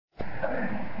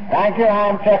Thank you.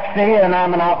 I'm Chuck C., and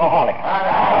I'm an alcoholic.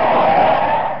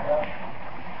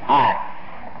 Hi.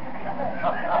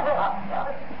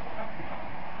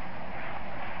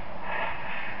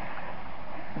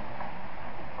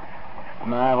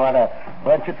 My, what a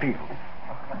bunch of people.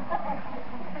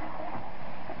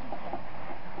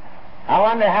 I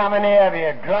wonder how many of you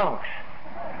are drunks.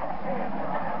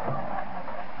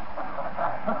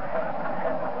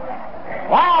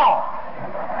 Wow!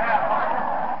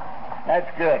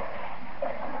 That's good.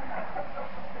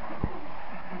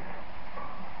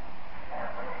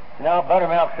 You know,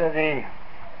 Buttermilk says he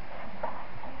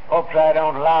hopes I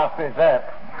don't louse this up.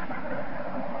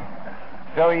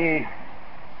 So he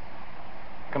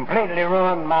completely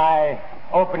ruined my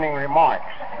opening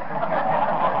remarks.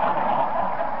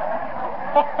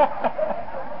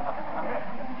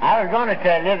 I was going to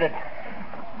tell you that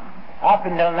up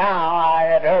until now I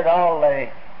had heard all the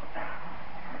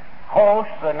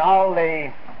hosts and all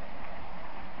the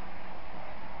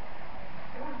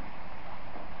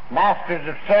masters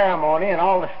of ceremony and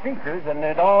all the speakers, and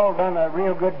they'd all done a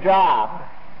real good job.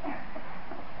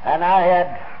 And I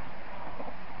had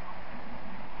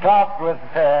talked with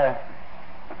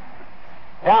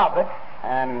Talbot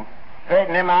and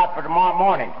straightened him out for tomorrow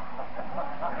morning.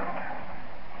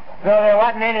 So there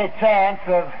wasn't any chance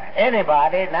of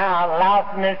anybody now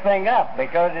lousing this thing up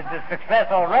because it's a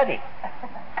success already.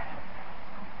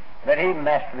 But he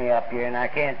messed me up here, and I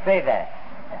can't say that.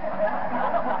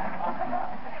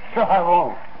 So I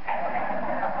won't.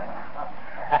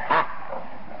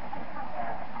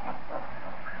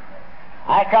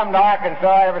 I come to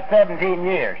Arkansas every 17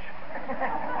 years.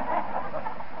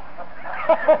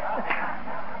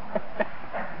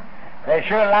 They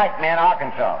sure like me in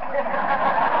Arkansas.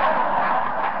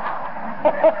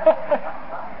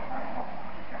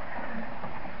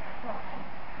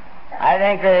 I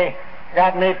think they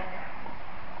got me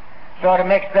sort of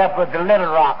mixed up with the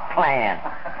Little Rock plan.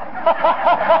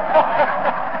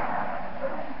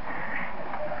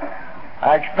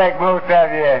 I expect most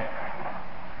of you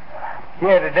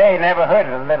here today never heard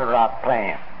of the Little Rock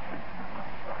plan.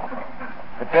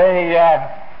 But they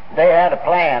had a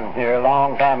plan here a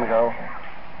long time ago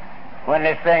when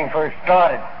this thing first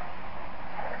started.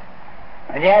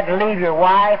 And you had to leave your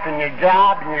wife and your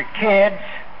job and your kids,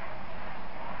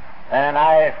 and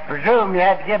I presume you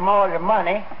had to give them all your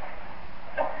money,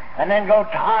 and then go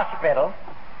to hospital,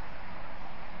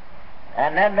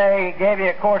 and then they gave you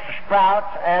a course of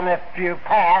sprouts, and if you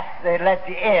passed, they let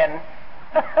you in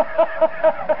to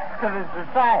the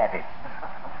society.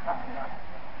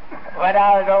 When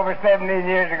I was over 17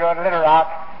 years ago in Little Rock,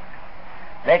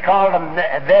 they called them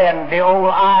then the old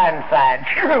Ironside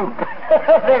Troop.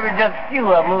 There were just a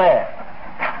few of them left.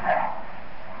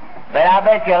 But I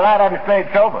bet you a lot of them stayed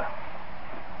sober.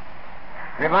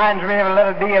 Reminds me of a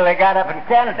little deal they got up in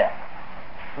Canada.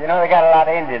 You know, they got a lot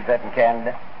of Indians up in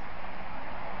Canada.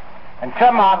 And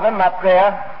some of them up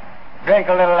there drink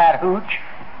a little of that hooch.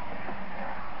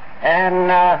 And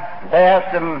there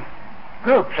are some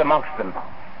groups amongst them.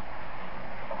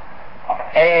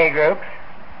 AA groups.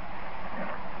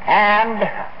 And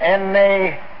in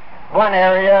the one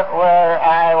area where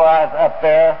I was up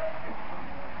there,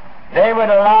 they would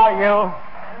allow you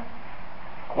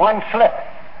one slip.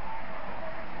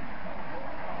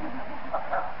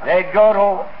 They'd go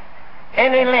to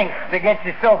any length to get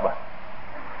you sober.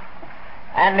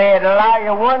 And they'd allow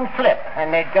you one slip,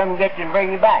 and they'd come get you and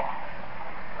bring you back.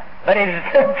 But if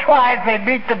you twice, they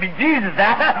beat the bejesus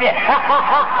out of you.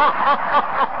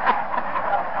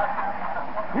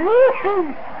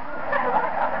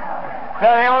 So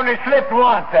they only slipped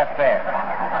once up there.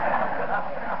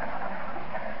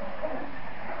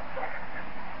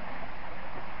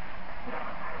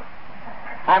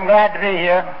 I'm glad to be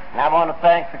here. I want to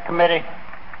thank the committee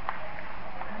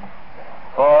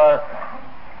for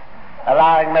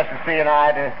allowing Mr. C. and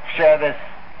I to share this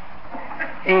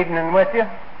evening with you.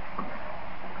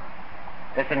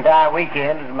 This entire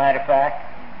weekend, as a matter of fact.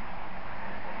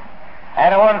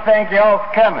 And I want to thank you all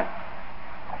for coming.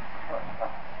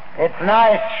 It's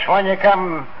nice when you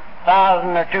come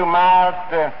 1,000 or 2 miles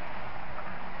to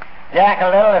jack a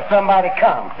little if somebody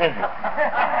comes, isn't it?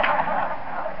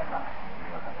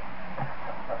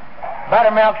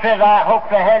 Buttermilk says, I hope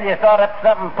the hell you thought up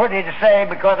something pretty to say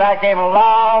because I came a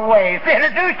long ways to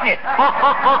introduce you.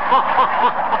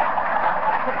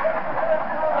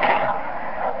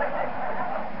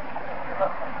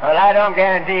 Well, I don't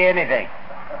guarantee anything.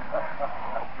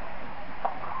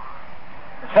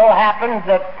 So happens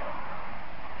that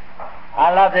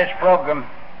I love this program,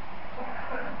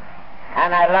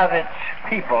 and I love its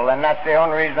people, and that's the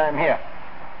only reason I'm here.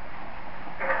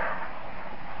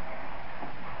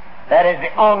 That is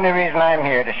the only reason I'm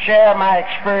here, to share my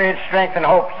experience, strength, and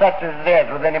hope, such as it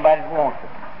is, with anybody that wants it.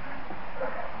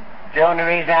 It's the only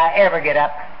reason I ever get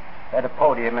up at a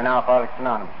podium in Alcoholics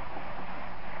Anonymous.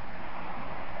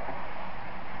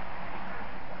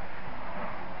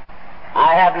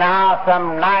 I have now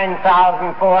some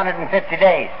 9,450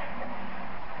 days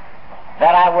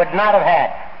that I would not have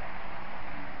had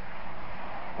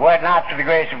were it not for the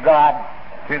grace of God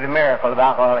through the miracle of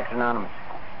Alcoholics Anonymous.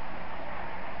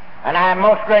 And I am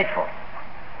most grateful.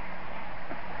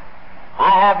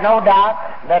 I have no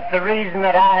doubt that the reason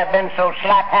that I have been so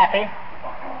slap happy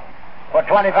for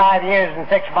 25 years and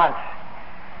 6 months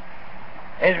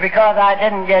is because I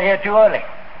didn't get here too early.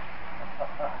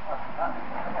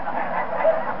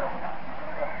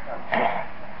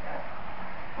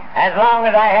 As long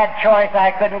as I had choice,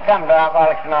 I couldn't come to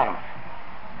Alcoholics Anonymous.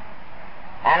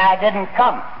 And I didn't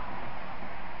come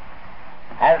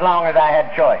as long as I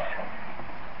had choice.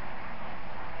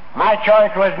 My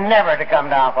choice was never to come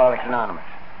to Alcoholics Anonymous.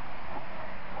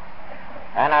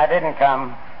 And I didn't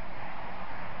come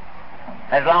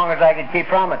as long as I could keep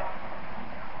from it.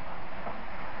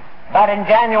 But in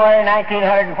January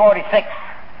 1946,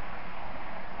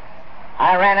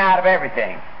 I ran out of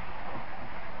everything.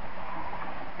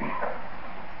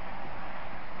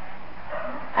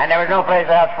 And there was no place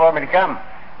else for me to come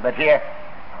but here.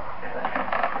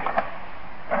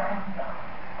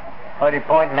 What are you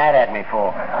pointing that at me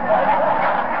for?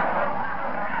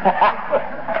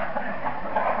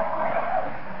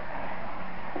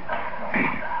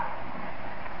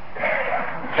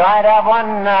 So I'd have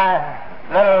one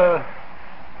little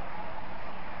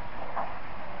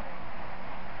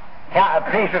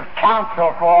piece of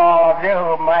counsel for all of you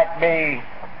who might be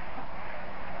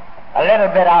a little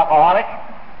bit alcoholic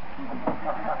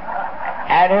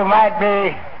and who might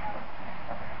be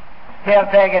still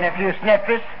taking a few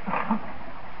sniffers.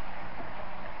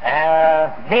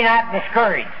 Be not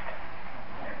discouraged.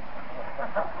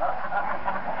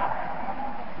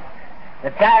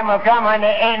 The time will come when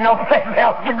there ain't no place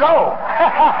else to go.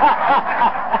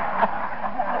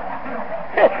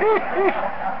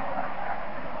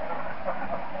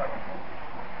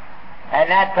 And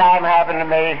that time happened to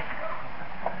me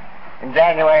in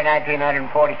January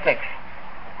 1946.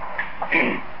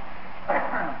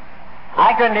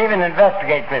 I couldn't even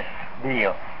investigate this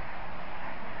deal.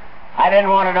 I didn't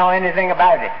want to know anything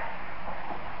about it.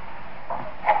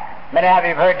 Many of you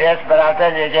have heard this, but I'll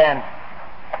tell you again.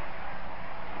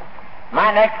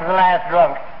 My next to the last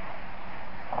drunk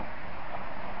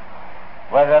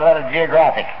was a little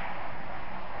geographic.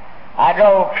 I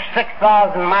drove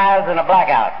 6,000 miles in a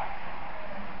blackout.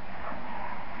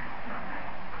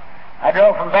 I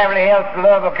drove from Beverly Hills to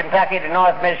Louisville, Kentucky to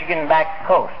North Michigan and back to the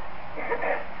coast.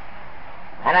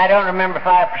 And I don't remember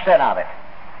 5% of it.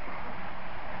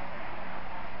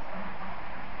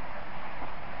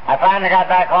 I finally got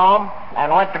back home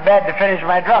and went to bed to finish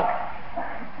my drunk,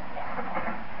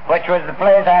 which was the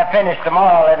place I finished them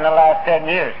all in the last 10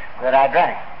 years that I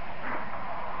drank.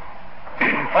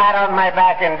 Flat on my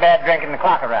back in bed drinking the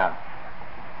clock around.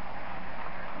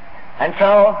 And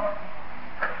so,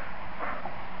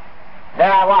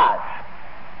 there I was,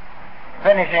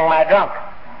 finishing my drunk.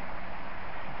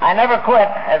 I never quit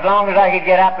as long as I could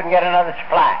get up and get another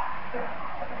supply.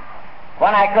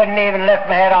 When I couldn't even lift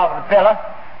my head off the pillow,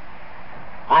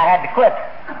 I had to quit.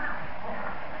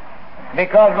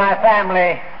 Because my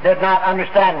family did not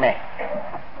understand me.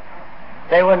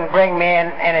 They wouldn't bring me in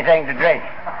anything to drink.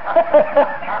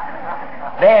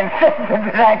 They insisted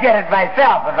that I get it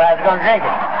myself if I was going to drink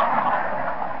it.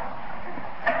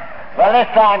 Well,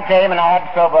 this time came and I had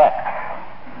to sober up.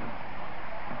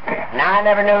 Now, I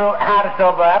never knew how to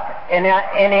sober up in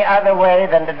any other way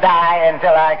than to die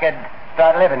until I could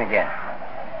start living again.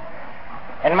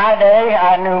 In my day,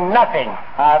 I knew nothing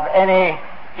of any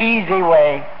easy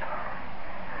way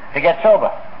to get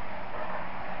sober.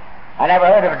 I never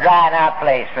heard of a drying out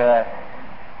place or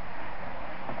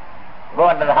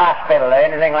going to the hospital or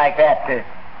anything like that to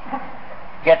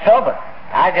get sober.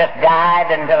 I just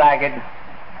died until I could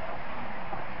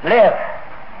live.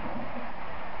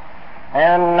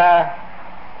 And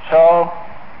so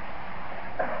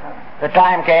the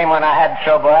time came when I had to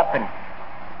sober up, and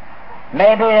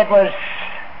maybe it was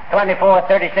 24,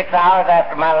 36 hours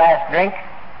after my last drink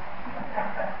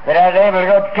that I was able to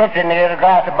go to the kitchen and get a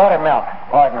glass of buttermilk.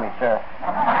 Pardon me, sir.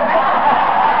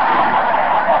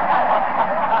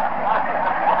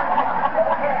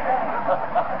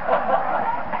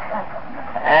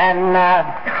 And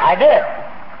I did.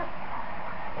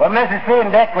 Well, Mrs. C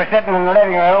and Dick were sitting in the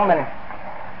living room, and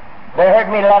they heard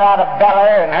me let out a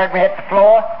beller and heard me hit the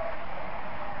floor.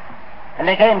 And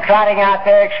they came trotting out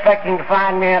there expecting to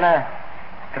find me in a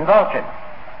convulsion,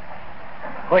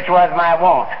 which was my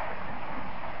wont.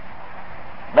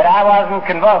 But I wasn't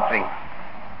convulsing.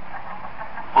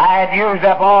 I had used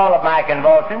up all of my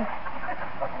convulsions.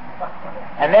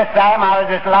 And this time I was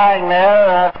just lying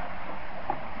there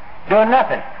doing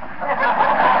nothing.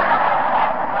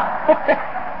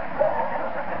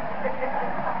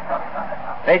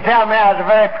 They tell me I was a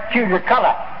very peculiar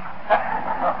color.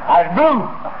 I was blue.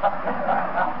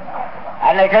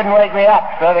 And they couldn't wake me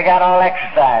up, so they got all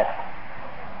exercise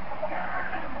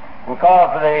and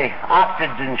called for the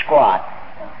oxygen squad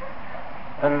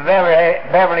from the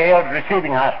Beverly Hills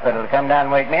Receiving Hospital to come down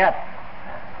and wake me up.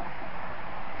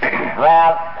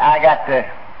 Well, I got to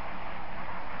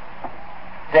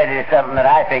tell you something that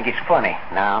I think is funny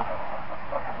now.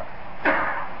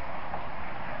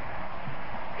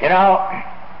 You know,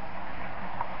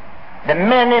 the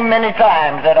many, many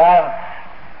times that I've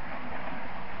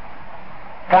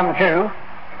come to,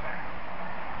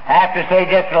 after, say,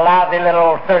 just a lousy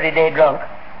little 30-day drunk,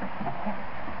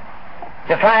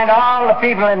 to find all the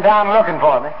people in town looking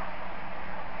for me,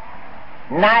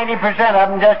 90% of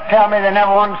them just tell me they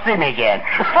never want to see me again.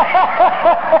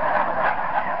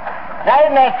 Now,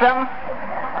 isn't that something?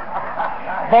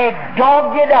 They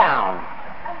dog you down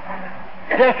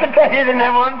just to tell you they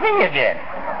never want to see you again.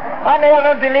 Why the hell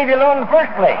don't they leave you alone in the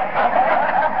first place?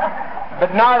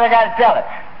 But now they got to tell it.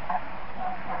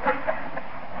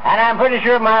 And I'm pretty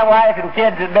sure my wife and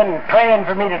kids have been praying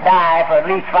for me to die for at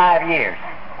least 5 years.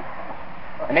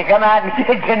 And they come out and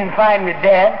didn't find me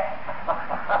dead.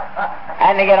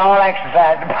 And they get all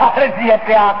exercised about it to get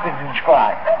the oxygen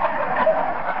squad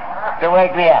to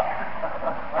wake me up.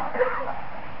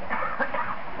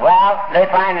 Well, they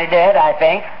finally did, I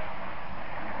think.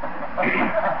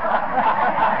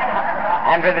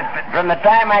 And from the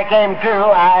time I came to,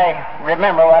 I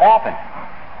remember what happened.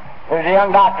 There was a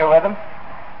young doctor with him,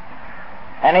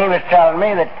 and he was telling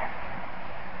me that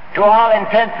to all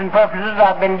intents and purposes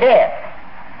I've been dead.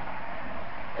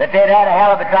 That they'd had a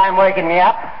hell of a time waking me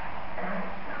up.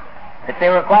 That they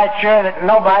were quite sure that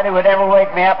nobody would ever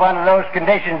wake me up under those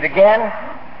conditions again.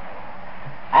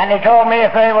 And they told me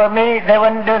if they were me, they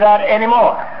wouldn't do that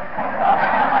anymore.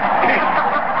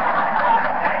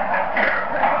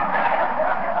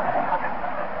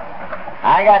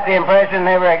 I got the impression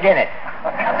they were against it.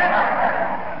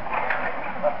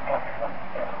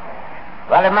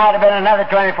 Well, it might have been another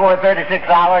 24, 36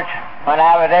 hours when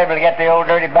I was able to get the old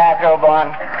dirty bathrobe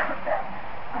on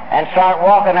and start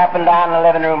walking up and down the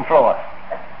living room floor.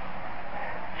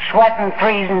 Sweating,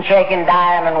 freezing, shaking,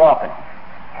 dying, and walking.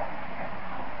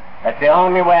 That's the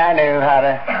only way I knew how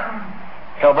to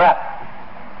sober up.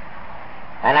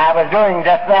 And I was doing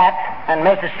just that, and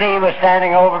Mrs. C was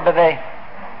standing over by the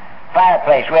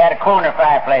fireplace. We had a corner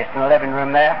fireplace in the living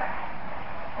room there.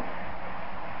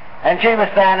 And she was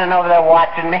standing over there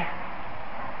watching me.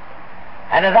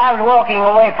 And as I was walking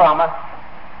away from her,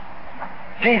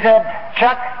 she said,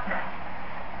 "Chuck,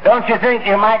 don't you think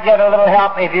you might get a little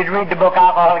help if you'd read the book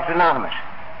Alcoholics Anonymous?"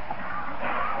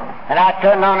 And I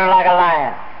turned on her like a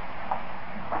lion.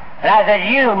 And I said,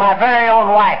 "You, my very own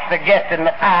wife, suggesting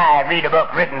that I read a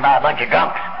book written by a bunch of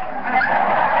drunks."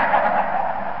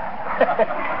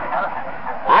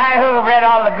 I who have read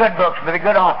all the good books by the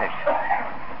good authors.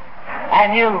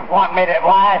 And you want me to...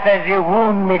 Why, I says, you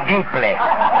wound me deeply.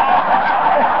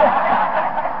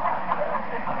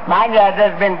 Mind you, I'd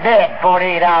just been dead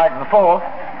 48 hours before.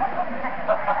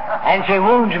 And she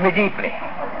wounds me deeply.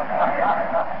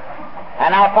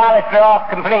 And I polished her off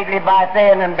completely by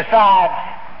saying, and besides,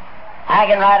 I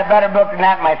can write a better book than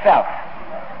that myself.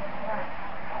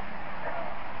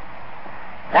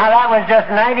 Now, that was just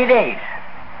 90 days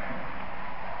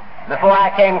before I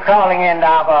came crawling into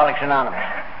Alcoholics Anonymous.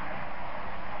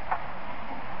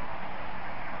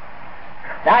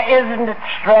 Now, isn't it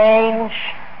strange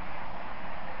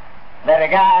that a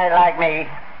guy like me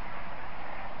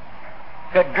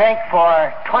could drink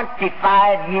for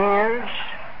 25 years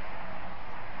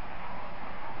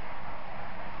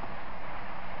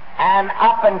and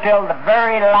up until the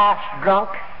very last drunk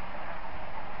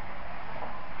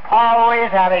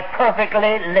always have a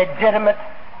perfectly legitimate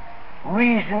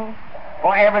reason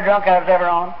for every drunk I was ever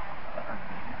on,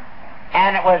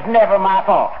 and it was never my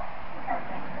fault.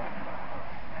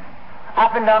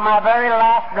 Up until my very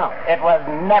last drunk, it was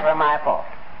never my fault.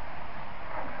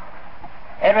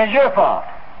 It was your fault.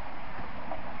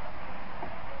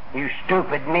 You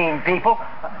stupid, mean people.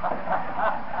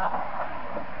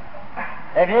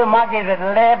 If you monkeys had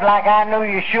lived like I knew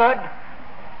you should,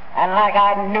 and like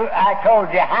I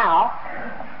told you how,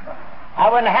 I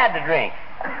wouldn't have had to drink.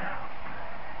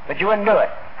 But you wouldn't do it.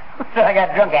 So I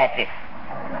got drunk at you.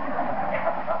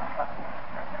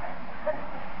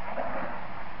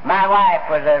 My wife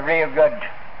was a real good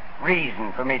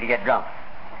reason for me to get drunk.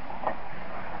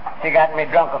 She got me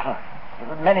drunk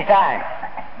many times.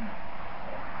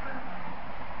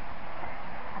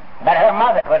 But her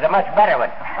mother was a much better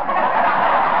one.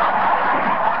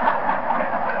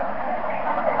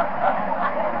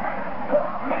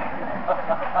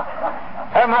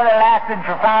 Her mother lasted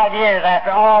for 5 years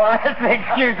after all the rest of the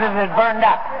excuses had burned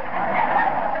up.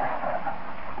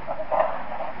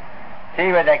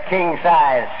 She was a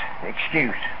king-size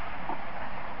excuse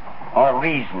or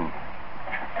reason.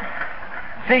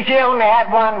 See, she only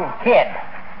had one kid,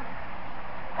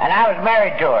 and I was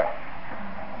married to her.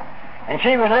 And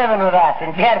she was living with us,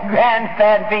 and she had a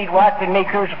grandstand seat watching me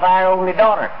crucify her only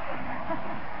daughter.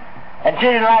 And she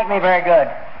didn't like me very good.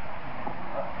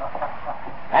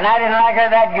 And I didn't like her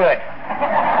that good.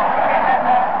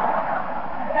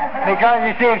 Because,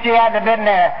 you see, if she hadn't been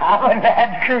there, I wouldn't have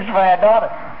had to crucify her daughter.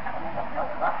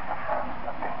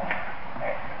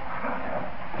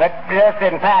 But just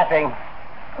in passing,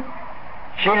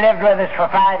 she lived with us for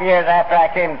 5 years after I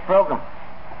came to the program.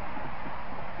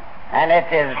 And it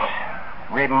is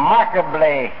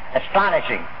remarkably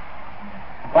astonishing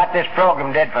what this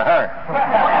program did for her.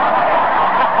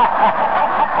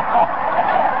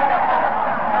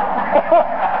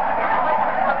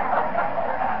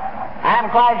 I'm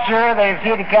quite sure that if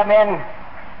she'd have come in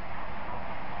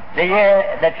the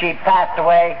year that she passed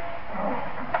away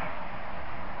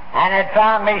and had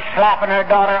found me slapping her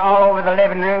daughter all over the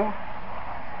living room,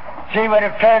 she would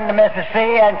have turned to Mrs.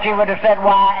 C. and she would have said,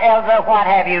 "Why, Elza, what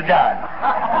have you done?"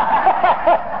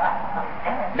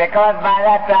 Because by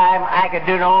that time I could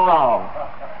do no wrong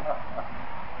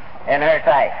in her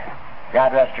sight.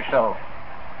 God rest her soul.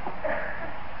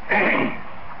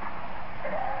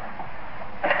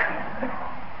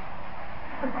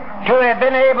 To have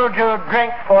been able to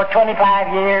drink for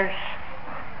 25 years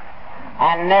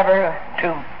and never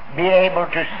to be able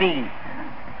to see,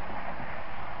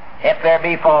 if there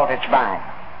be fault, it's mine.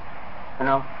 You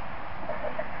know?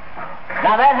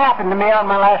 Now that happened to me on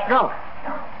my last drunk.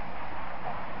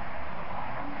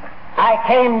 I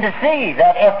came to see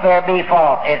that if there be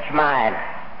fault, it's mine.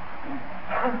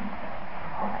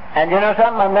 And you know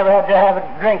something? I've never had to have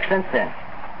a drink since then.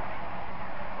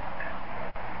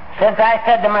 Since I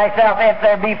said to myself, if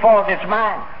there be fault, it's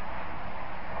mine,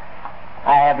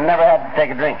 I have never had to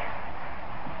take a drink.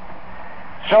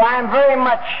 So I'm very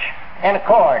much in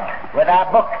accord with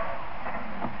our book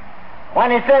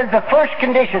when it says the first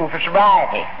condition for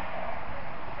sobriety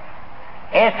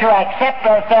is to accept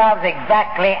ourselves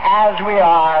exactly as we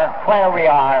are, where we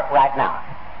are right now.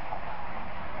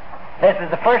 This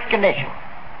is the first condition.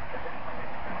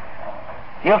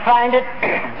 You'll find it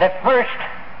the first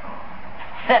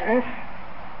sentence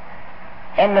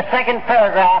in the second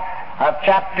paragraph of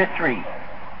chapter 3.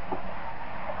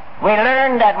 We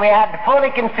learned that we had to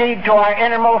fully concede to our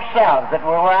innermost selves that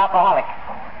we were alcoholic.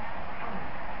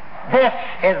 This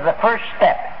is the first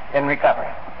step in recovery.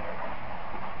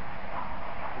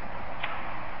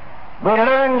 We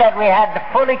learned that we had to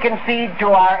fully concede to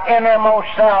our innermost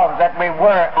selves that we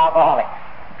were alcoholic.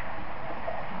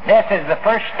 This is the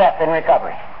first step in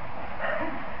recovery.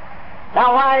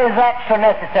 Now, why is that so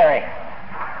necessary?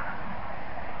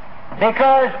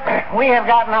 Because we have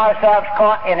gotten ourselves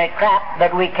caught in a trap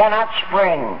that we cannot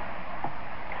spring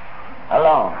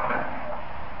alone.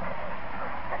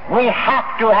 We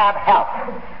have to have help.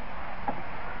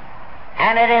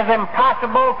 And it is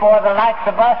impossible for the likes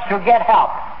of us to get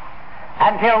help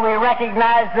until we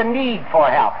recognize the need for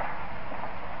help.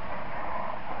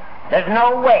 There's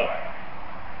no way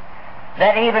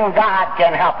that even God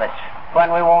can help us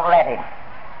when we won't let Him.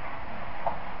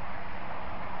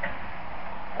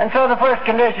 And so the first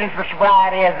condition for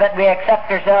sobriety is that we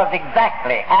accept ourselves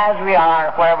exactly as we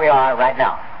are, where we are right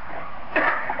now.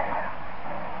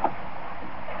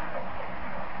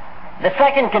 The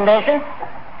second condition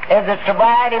is that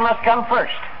sobriety must come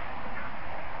first.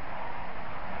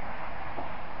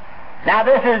 Now,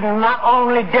 this is not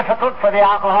only difficult for the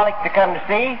alcoholic to come to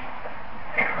see,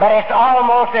 but it's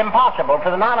almost impossible for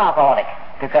the non-alcoholic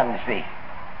to come to see.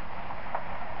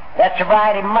 That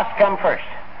sobriety must come first.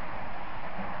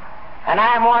 And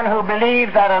I'm one who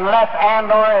believes that unless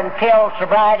and or until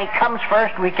sobriety comes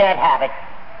first, we can't have it.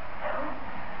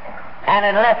 And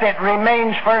unless it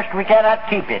remains first, we cannot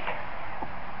keep it.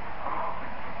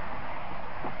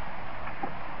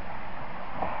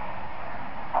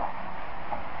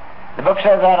 The book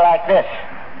says that like this.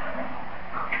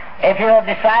 If you have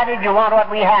decided you want what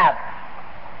we have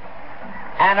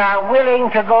and are willing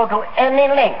to go to any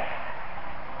length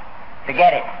to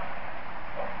get it,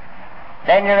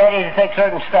 then you're ready to take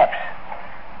certain steps.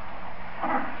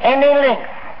 Any length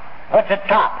puts it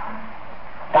top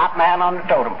man on the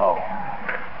totem pole.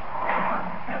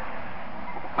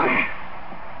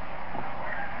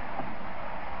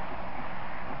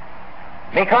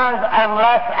 Because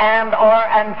unless and or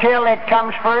until it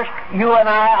comes first, you and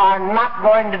I are not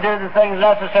going to do the things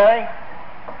necessary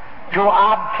to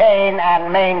obtain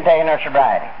and maintain our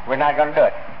sobriety. We're not going to do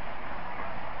it.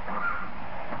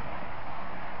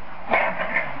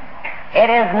 It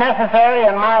is necessary,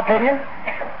 in my opinion,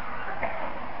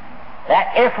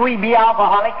 that if we be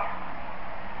alcoholic,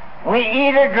 we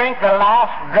either drink the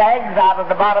last dregs out of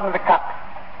the bottom of the cup,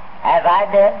 as I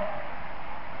did,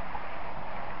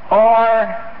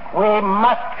 or we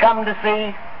must come to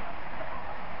see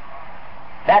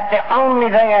that the only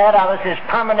thing ahead of us is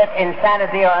permanent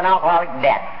insanity or an alcoholic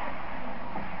death.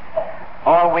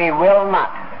 Or we will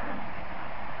not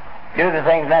do the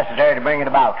things necessary to bring it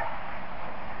about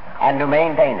and to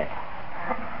maintain it.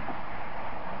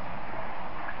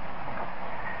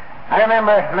 I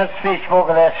remember Mr. C spoke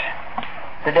of this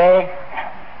today.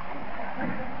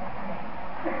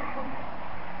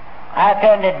 I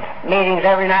attended meetings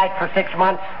every night for 6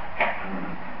 months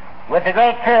with the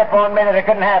great fear upon me that I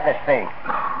couldn't have this thing.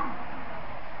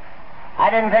 I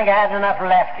didn't think I had enough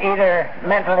left, either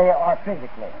mentally or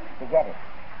physically, to get it.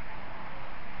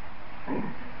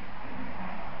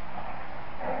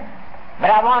 But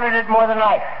I wanted it more than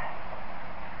life.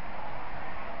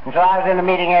 And so I was in a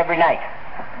meeting every night.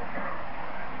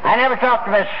 I never talked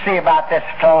to Miss C about this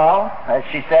at all, as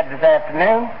she said this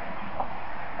afternoon,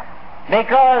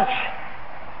 because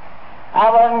I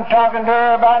wasn't talking to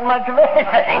her about much of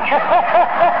anything.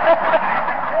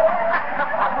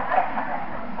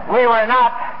 We were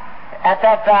not, at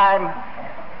that time,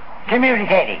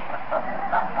 communicating.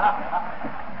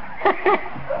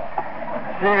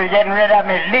 She was getting rid of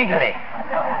me legally.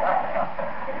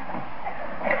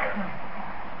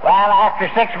 Well, after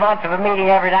 6 months of a meeting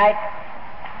every night,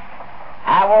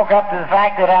 I woke up to the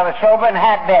fact that I was sober and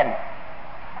had been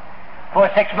for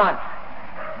 6 months.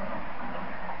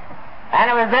 And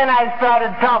it was then I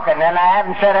started talking, and I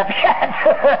haven't shut up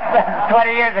yet.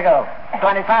 20 years ago,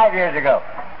 25 years ago.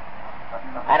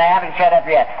 And I haven't shut up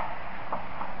yet.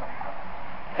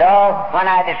 So, when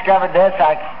I discovered this,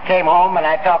 I came home and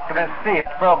I talked to Miss C at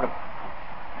the program.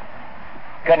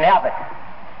 Couldn't help it.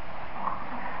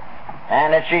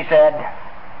 And as she said,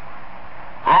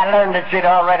 I learned that she'd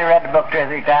already read the book 2 or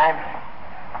 3 times.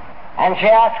 And she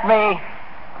asked me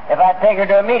if I'd take her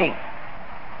to a meeting.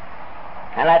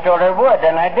 And I told her I would,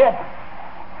 and I did.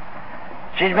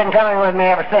 She's been coming with me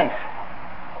ever since.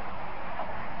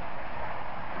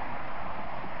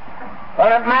 Well,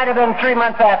 it might have been 3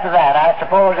 months after that. I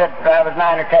suppose that I was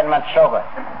 9 or 10 months sober,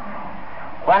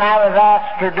 when I was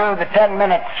asked to do the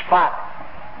 10-minute spot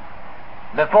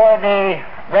before the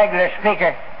regular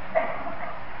speaker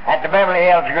at the Beverly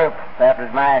Hills group. That was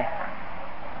my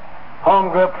home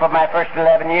group for my first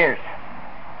 11 years.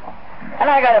 And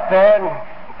I got up there and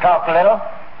talked a little,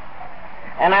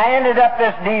 and I ended up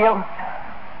this deal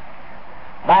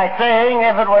by saying,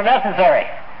 if it were necessary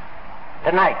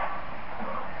tonight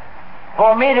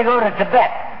for me to go to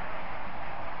Tibet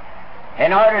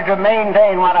in order to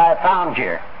maintain what I found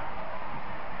here,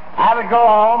 I would go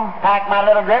home, pack my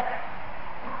little grip,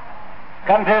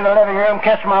 come to the living room,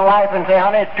 kiss my wife, and say,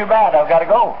 honey, it's too bad, I've got to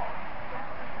go.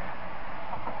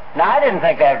 Now, I didn't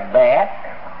think that was bad.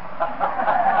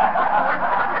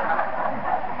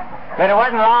 But it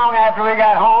wasn't long after we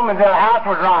got home until the house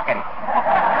was rocking.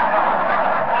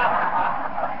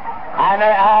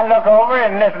 I look over,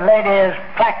 and this lady is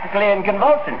practically in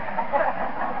convulsion.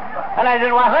 And I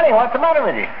said, well, honey, what's the matter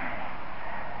with you?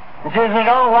 And she said,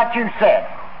 oh, what you said.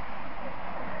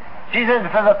 She said,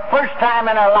 for the first time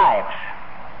in our lives,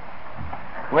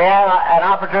 we have an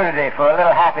opportunity for a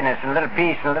little happiness, and a little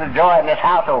peace, and a little joy in this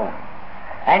household.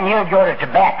 And you'd go to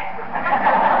Tibet.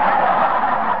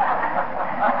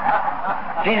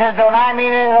 She says, don't I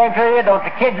mean anything to you? Don't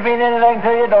the kids mean anything to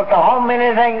you? Don't the home mean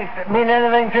anything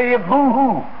to you?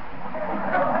 Boo-hoo.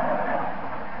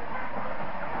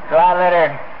 So I let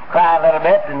her cry a little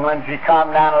bit, and when she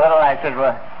calmed down a little, I said,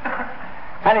 well,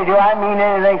 honey, do I mean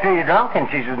anything to you drunk? And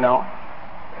she says, no.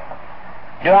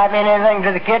 Do I mean anything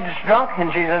to the kids drunk?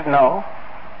 And she says, no.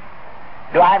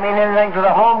 Do I mean anything to the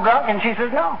home drunk? And she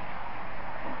says, no.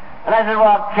 And I said,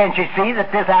 well, can't you see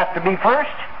that this has to be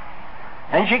first?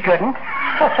 And she couldn't.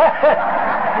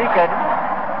 She couldn't.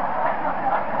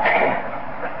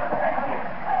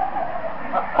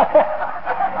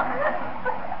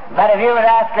 But if you would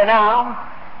ask her now,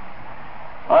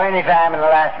 or any time in the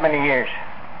last many years,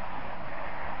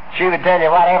 she would tell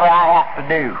you whatever I have to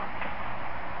do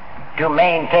to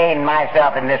maintain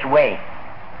myself in this way.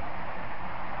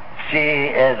 She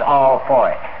is all for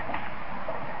it.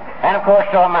 And of course,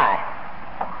 so am I.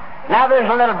 Now there's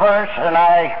a little verse, and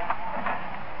I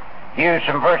use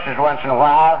some verses once in a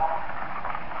while,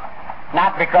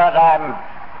 not because I'm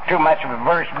too much of a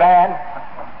verse man,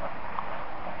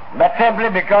 but simply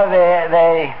because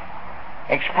they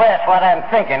express what I'm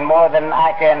thinking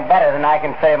better than I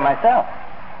can say myself.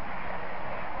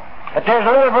 But there's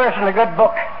a little verse in the good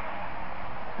book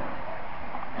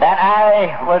that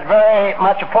I was very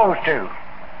much opposed to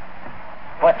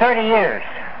for 30 years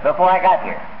before I got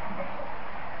here.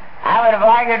 I would have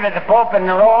argued with the Pope in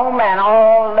Rome and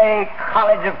all the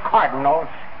College of Cardinals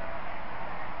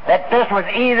that this was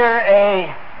either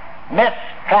a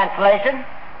mistranslation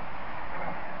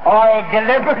or a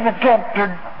deliberate attempt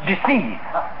to deceive.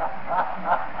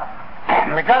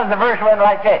 Because the verse went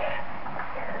like this.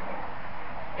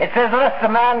 It says, "Let the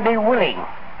man be willing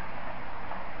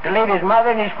to leave his mother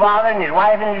and his father and his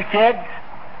wife and his kids,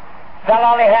 sell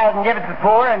all he has and give it to the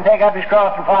poor, and take up his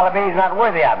cross and follow me. He's not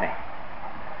worthy of me."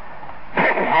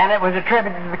 And it was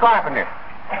attributed to the carpenter.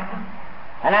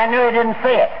 And I knew he didn't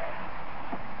say it.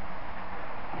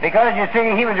 Because, you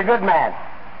see, he was a good man.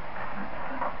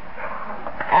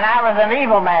 And I was an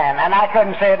evil man, and I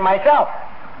couldn't say it myself.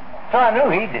 So I knew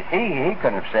he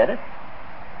couldn't have said it.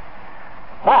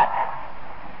 But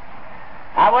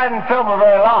I wasn't sober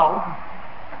very long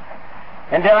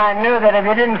until I knew that if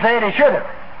he didn't say it, he should have.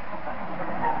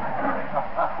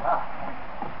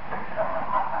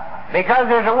 Because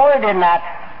there's a word in that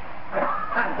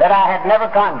I had never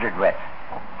conjured with.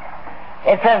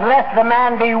 It says, "Let the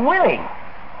man be willing."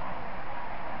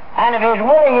 And if he's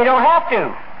willing, you don't have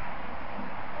to.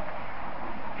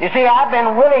 You see, I've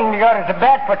been willing to go to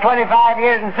Tibet for 25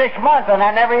 years and 6 months, and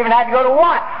I never even had to go to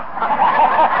once.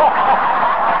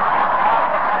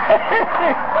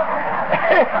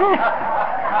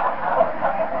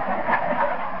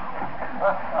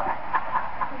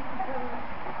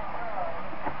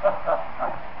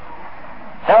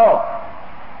 So,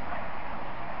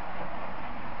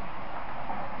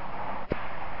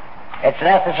 it's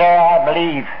necessary, I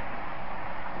believe,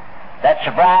 that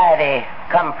sobriety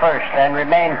come first and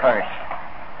remain first.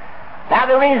 Now,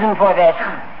 the reason for this,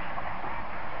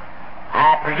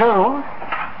 I presume,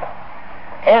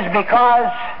 is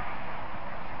because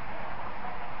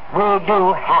we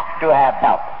do have to have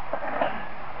help.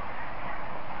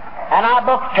 And our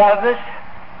book tells us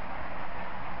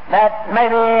that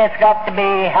maybe it's got to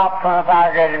be help from a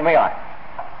far greater than we are.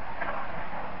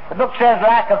 The book says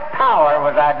lack of power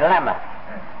was our dilemma.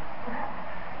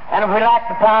 And if we lack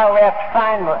the power, we have to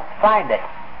find it.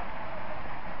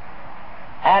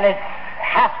 And it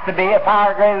has to be a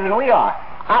power greater than we are.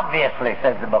 Obviously,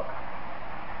 says the book.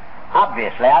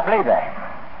 Obviously, I believe that.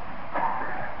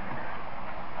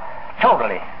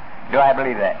 Totally do I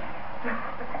believe that.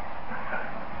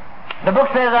 The book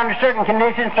says under certain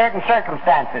conditions, certain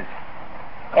circumstances,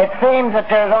 it seems that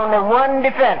there's only one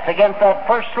defense against that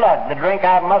first slug, the drink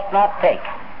I must not take.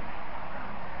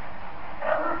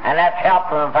 And that's help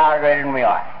from a power greater than we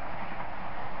are.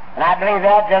 And I believe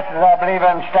that just as I believe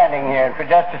I'm standing here, for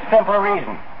just a simple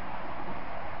reason.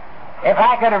 If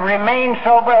I could have remained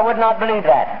sober, I would not believe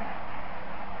that.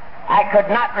 I could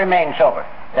not remain sober.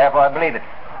 Therefore, I believe it.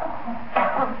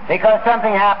 Because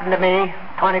something happened to me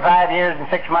 25 years and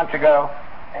 6 months ago,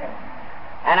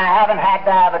 and I haven't had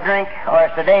to have a drink or a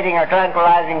sedating or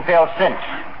tranquilizing pill since.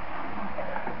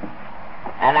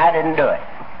 And I didn't do it.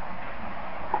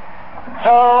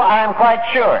 So I'm quite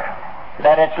sure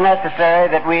that it's necessary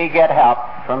that we get help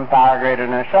from power greater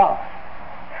than ourselves.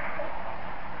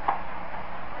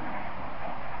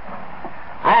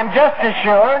 I am just as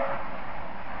sure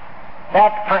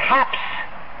that perhaps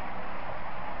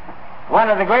one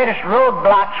of the greatest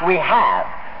roadblocks we have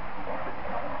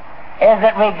is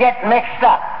that we get mixed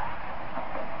up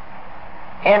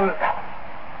in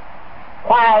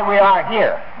why we are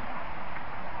here.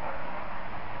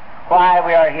 Why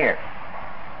we are here.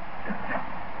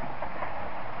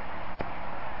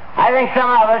 I think some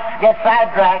of us get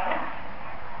sidetracked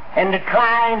into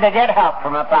trying to get help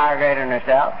from a power greater than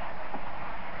ourselves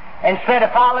instead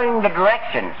of following the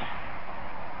directions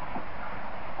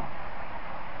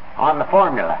on the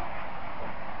formula.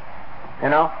 You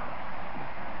know?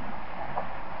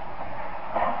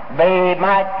 They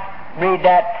might read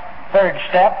that third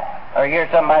step or hear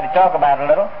somebody talk about it a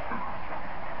little.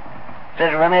 It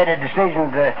says we made a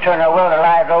decision to turn our will and our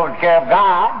lives over to the care of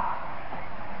God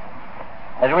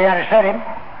as we understood Him.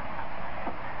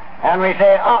 And we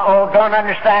say, uh-oh, don't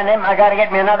understand Him, I got to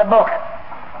get me another book.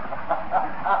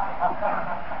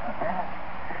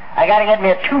 I got to get me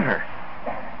a tutor.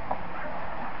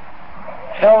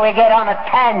 So we get on a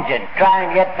tangent trying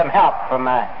to get some help from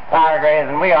power greater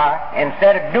than we are,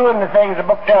 instead of doing the things the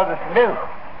book tells us to do.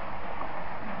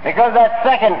 Because that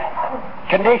second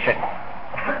condition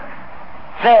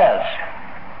says,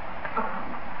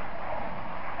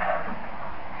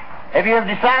 if you've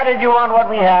decided you want what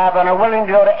we have and are willing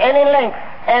to go to any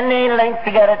length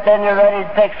to get it, then you're ready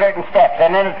to take certain steps.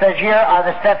 And then it says, here are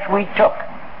the steps we took.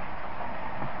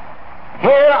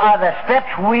 Here are the steps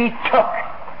we took,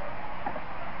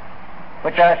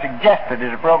 which are suggested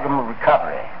as a program of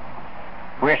recovery.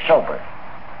 We're sober.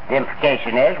 The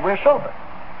implication is we're sober.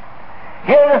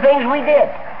 Here are the things we did.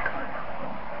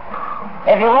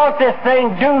 If you want this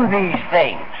thing, do these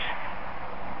things.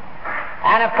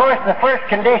 And of course, the first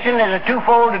condition is a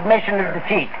twofold admission of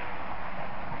defeat.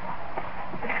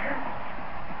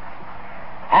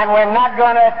 And we're not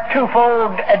going to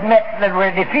twofold admit that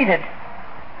we're defeated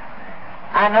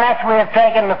unless we have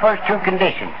taken the first two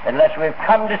conditions, unless we've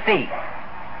come to see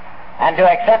and to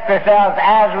accept ourselves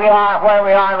as we are, where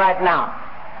we are right now,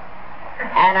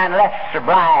 and unless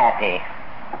sobriety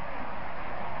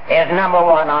is number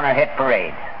one on our hit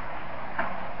parade.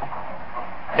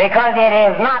 Because it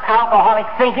is not alcoholic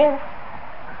thinking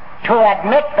to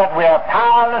admit that we are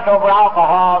powerless over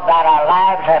alcohol, that our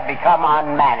lives have become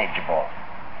unmanageable.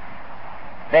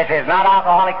 This is not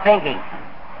alcoholic thinking.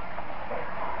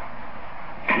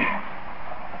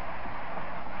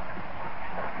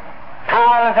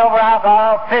 Powerless over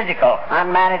alcohol, physical.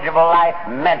 Unmanageable life,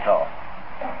 mental.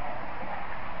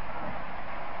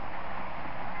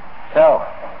 So,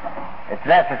 it's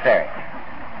necessary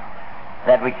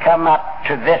that we come up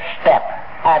to this step,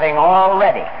 having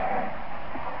already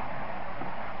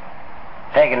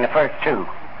taken the first two,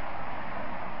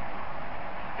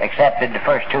 accepted the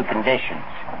first two conditions.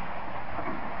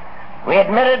 We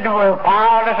admitted that we were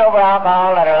powerless over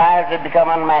alcohol, that our lives had become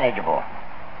unmanageable.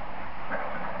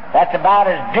 That's about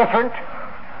as different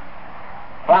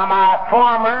from our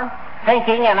former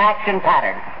thinking and action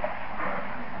pattern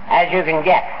as you can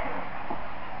get.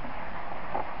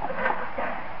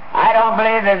 I don't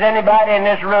believe there's anybody in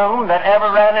this room that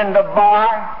ever ran into a bar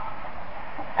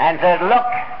and said, look,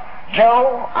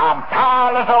 Joe, I'm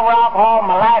powerless over alcohol,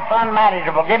 my life's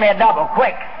unmanageable, give me a double,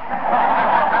 quick.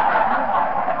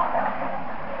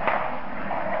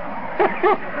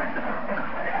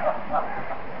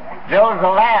 Joe's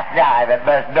the last guy that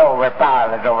must know we're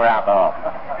powerless over alcohol.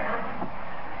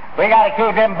 We got to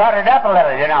keep him buttered up a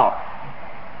little, you know.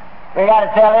 We got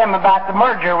to tell him about the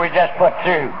merger we just put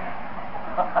through,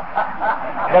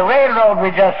 the railroad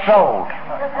we just sold.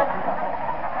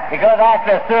 Because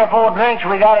after 3 or 4 drinks,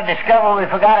 we got to discover we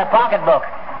forgot our pocketbook.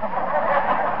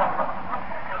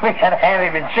 We got to have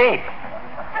him in shape.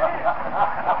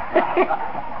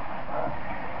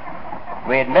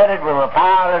 We admitted we were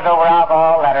powerless over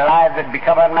alcohol, that our lives had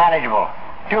become unmanageable.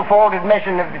 Twofold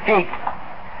admission of defeat.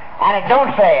 And it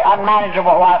don't say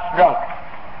unmanageable whilst drunk.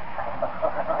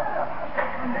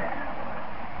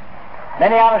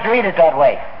 Many of us read it that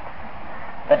way.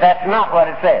 But that's not what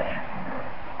it says.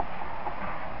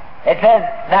 It says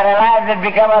that our lives had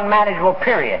become unmanageable,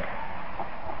 period.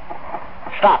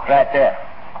 Stop right there.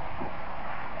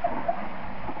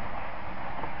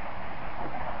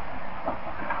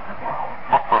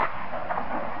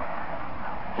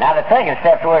 Now the second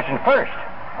step's worse than first.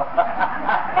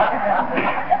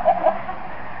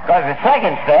 Because the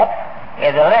second step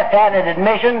is a left-handed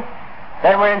admission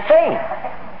that we're insane.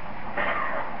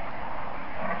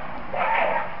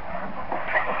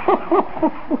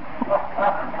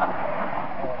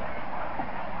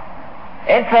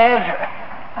 It says,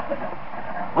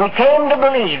 we came to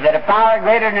believe that a power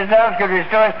greater than ourselves could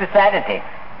restore us to sanity.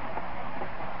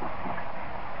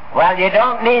 Well, you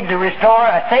don't need to restore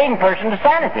a sane person to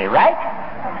sanity, right?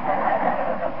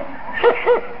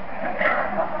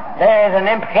 There is an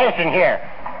implication here.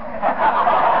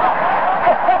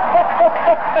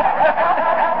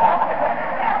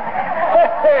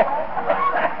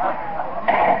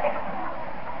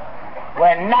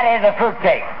 When nut is a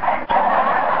fruitcake.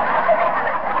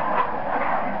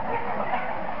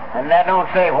 And that don't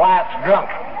say whilst drunk.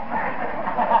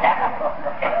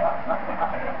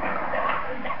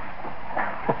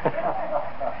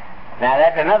 Now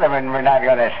that's another one we're not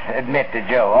going to admit to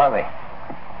Joe, are we?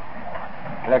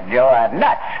 Look, Joe, I'm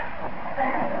nuts.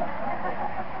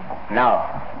 No.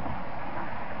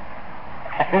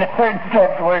 And the third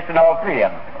step's worse than all three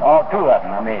of them. All two of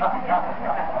them, I mean.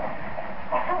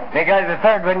 Because the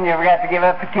third one, you've got to give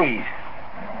up the keys.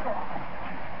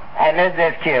 And this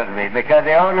just kills me, because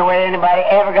the only way anybody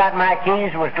ever got my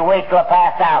keys was to wait till I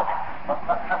passed out.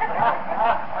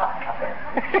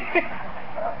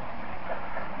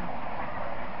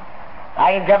 I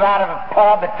I can come out of a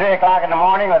pub at 3 o'clock in the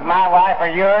morning with my wife or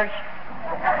yours.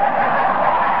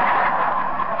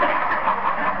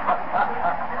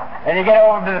 And you get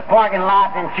over to the parking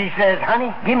lot and she says,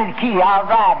 honey, give me the key, I'll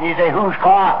drive. And you say, whose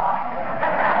car?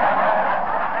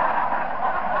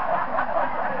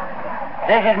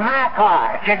 This is my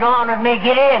car. If you're going with me,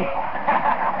 get in.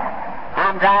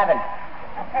 I'm driving.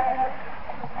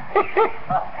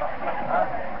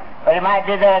 But you might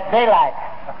do that at daylight.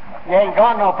 You ain't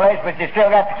going no place, but you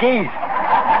still got the keys.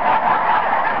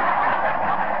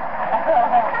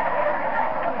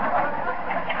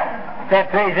 Step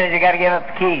 3 says you got to give up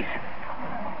the keys.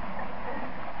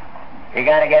 You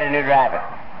got to get a new driver.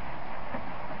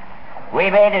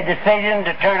 We made a decision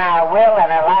to turn our will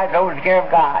and our lives over to the care of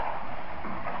God.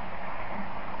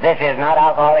 This is not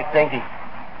alcoholic thinking.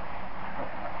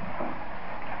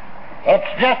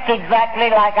 It's just exactly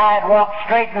like I had walked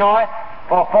straight north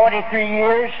for 43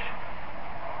 years,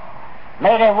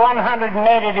 made a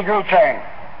 180-degree turn,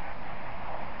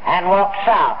 and walked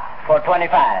south for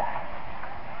 25.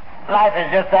 Life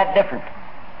is just that different.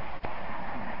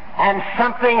 And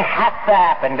something has to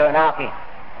happen to an alkie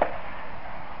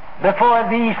before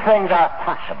these things are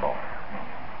possible.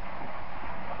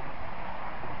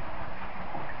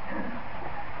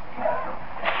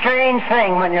 Strange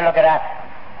thing when you look at us.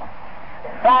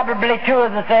 Probably two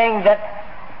of the things that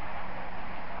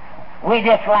we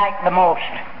dislike the most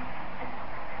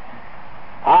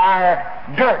are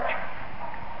dirt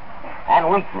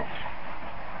and weakness.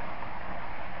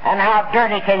 And how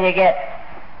dirty can you get?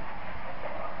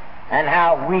 And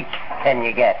how weak can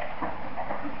you get?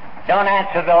 Don't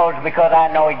answer those because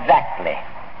I know exactly.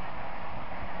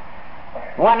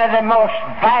 One of the most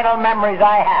vital memories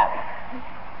I have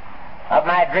of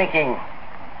my drinking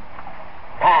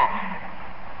past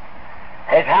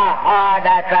is how hard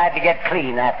I tried to get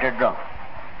clean after drunk.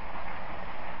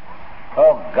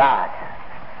 Oh, God.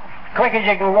 Quick as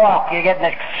you can walk, you get in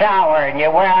the shower and you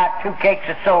wear out 2 cakes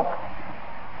of soap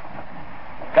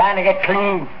trying to get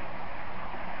clean,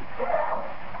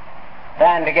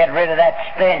 trying to get rid of that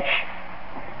stench.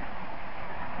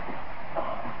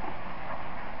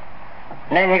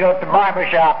 And then you go to the barber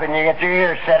shop and you get your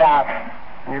ears set out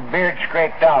and your beard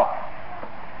scraped off.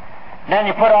 And then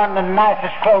you put on the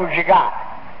nicest clothes you got.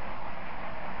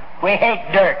 We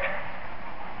hate dirt.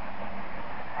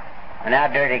 And how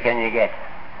dirty can you get?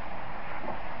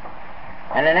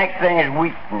 And the next thing is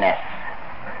weakness.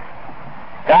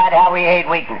 God, how we hate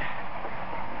weakness.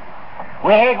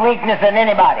 We hate weakness in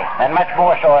anybody, and much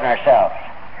more so in ourselves.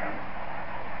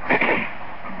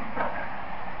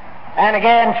 And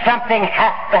again, something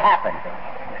has to happen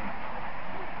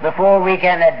before we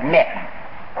can admit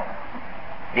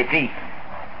defeat.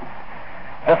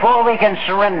 Before we can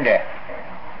surrender,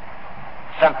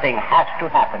 something has to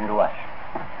happen to us.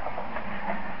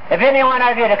 If any one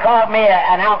of you had called me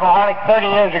an alcoholic 30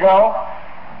 years ago,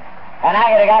 and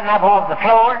I had gotten up off the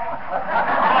floor,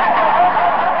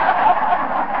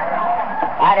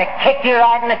 I'd have kicked you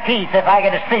right in the teeth if I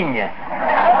could have seen you.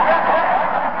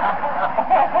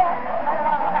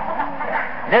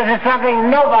 This is something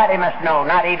nobody must know,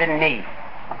 not even me.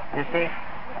 You see?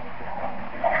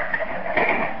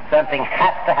 Something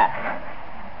has to happen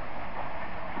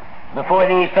before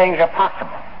these things are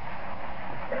possible.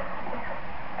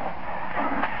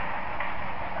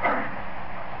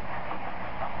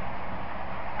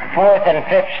 Fourth and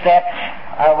fifth steps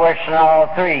are worse than all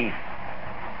 3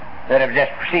 that have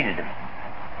just preceded them.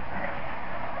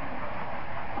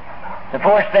 The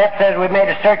 4th step says we've made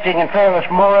a searching and fearless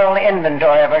moral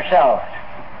inventory of ourselves.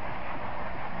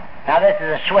 Now this is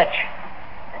a switch.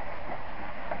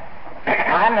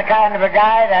 I'm the kind of a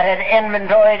guy that had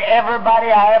inventoried everybody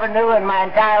I ever knew in my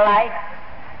entire life,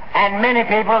 and many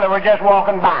people that were just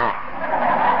walking by.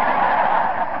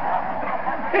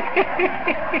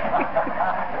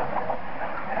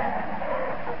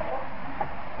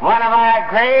 One of our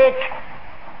great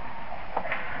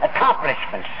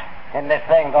accomplishments in this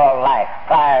thing called life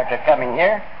prior to coming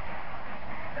here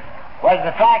was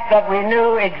the fact that we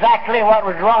knew exactly what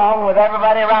was wrong with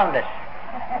everybody around us.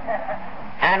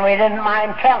 And we didn't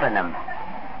mind telling them.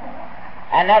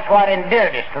 And that's what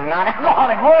endeared us to the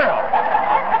non-alcoholic world.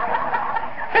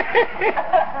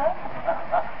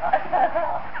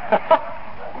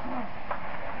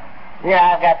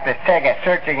 Yeah, I've got to take a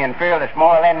searching and fearless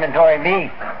moral inventory of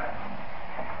me.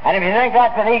 And if you think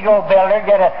that's an ego builder,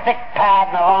 get a thick pad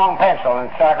and a long pencil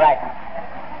and start writing.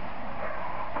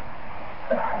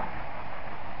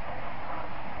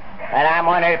 And I'm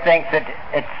one who thinks that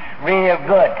it's real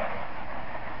good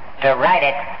to write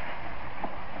it.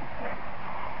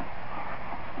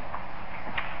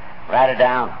 Write it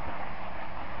down.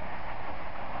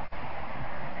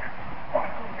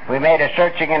 We made a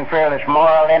searching and fearless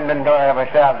moral inventory of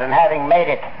ourselves, and having made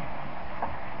it,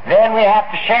 then we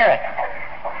have to share it.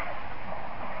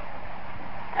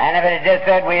 And if it had just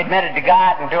said we admitted to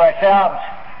God and to ourselves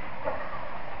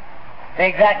the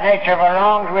exact nature of our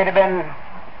wrongs, it'd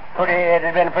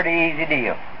have been a pretty easy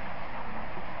deal.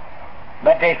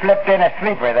 But they slipped in a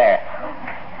sleeper there.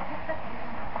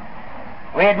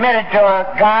 We admitted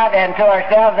to God and to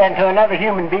ourselves and to another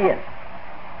human being.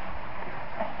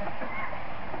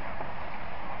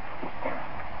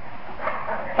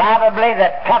 Probably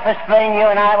the toughest thing you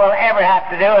and I will ever have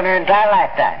to do in our entire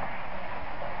lifetime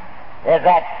is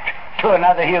that to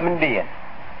another human being.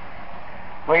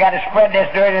 We got to spread this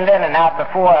dirty linen out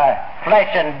before a flesh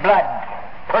and blood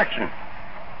person.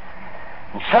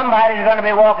 And somebody's going to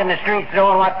be walking the streets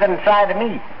knowing what's inside of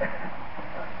me.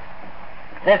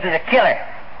 This is a killer,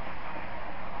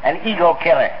 an ego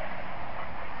killer.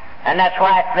 And that's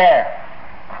why it's there,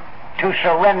 to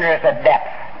surrender us at depth.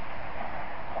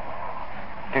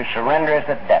 To surrender us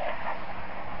at depth.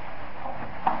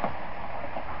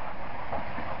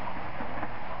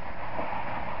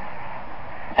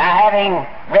 Now, having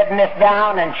written this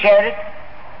down and shared it,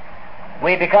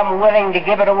 we become willing to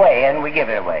give it away, and we give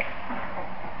it away.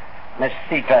 Miss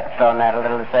C touched on that a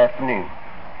little this afternoon.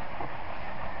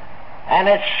 And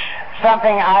it's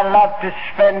something I love to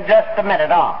spend just a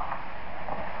minute on.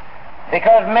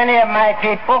 Because many of my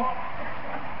people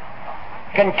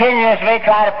continuously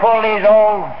try to pull these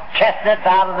old chestnuts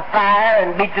out of the fire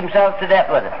and beat themselves to death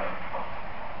with it.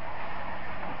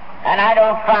 And I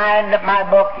don't find that my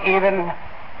book even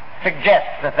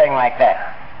suggests a thing like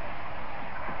that.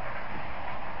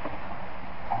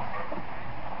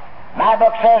 My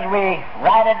book says we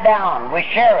write it down, we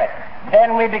share it,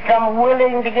 then we become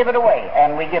willing to give it away,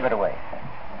 and we give it away.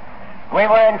 We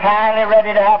were entirely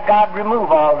ready to have God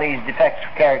remove all these defects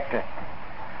of character.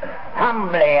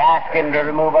 Humbly ask Him to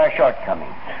remove our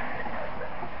shortcomings.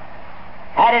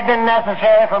 Had it been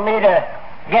necessary for me to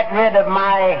get rid of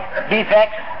my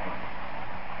defects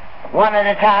one at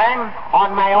a time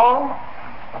on my own,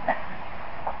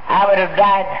 I would have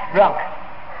died drunk.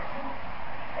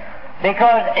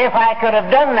 Because if I could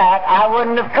have done that, I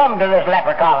wouldn't have come to this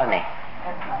leper colony.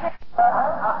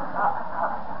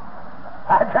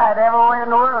 I tried every way in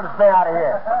the world to stay out of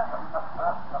here.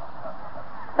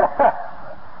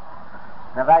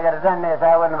 If I could have done this,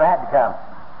 I wouldn't have had to come.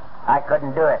 I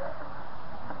couldn't do it.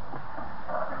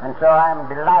 And so I'm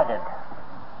delighted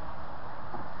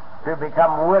to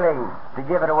become willing to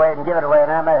give it away and give it away.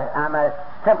 And I'm a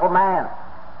simple man.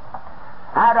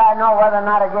 How do I know whether or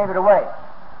not I gave it away?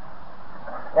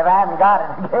 If I haven't got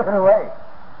it, I gave it away.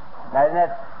 Now, isn't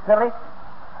that silly?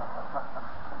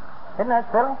 Isn't that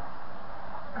silly?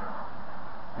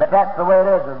 But that's the way it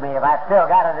is with me. If I still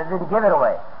got it, I didn't give it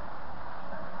away.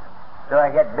 So I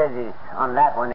get busy on that one.